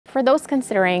For those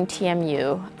considering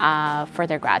TMU for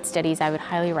their grad studies, I would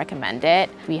highly recommend it.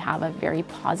 We have a very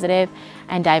positive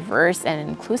and diverse and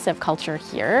inclusive culture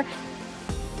here.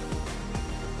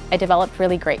 I developed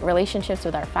really great relationships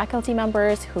with our faculty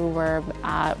members who were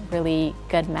really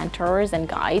good mentors and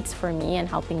guides for me and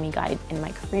helping me guide in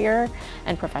my career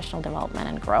and professional development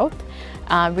and growth.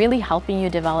 Really helping you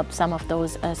develop some of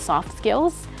those soft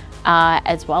skills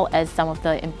as well as some of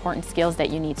the important skills that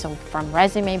you need. So from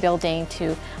resume building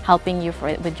to helping you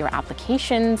with your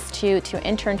applications to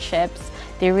internships,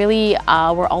 they really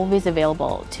were always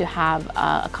available to have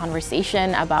a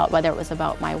conversation about whether it was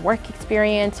about my work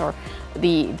experience or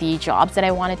the jobs that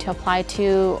I wanted to apply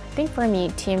to. I think for me,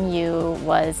 TMU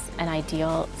was an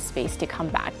ideal space to come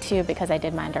back to because I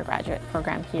did my undergraduate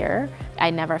program here. I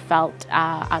never felt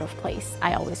out of place.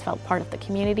 I always felt part of the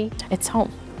community. It's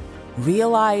home.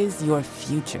 Realize your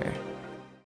future.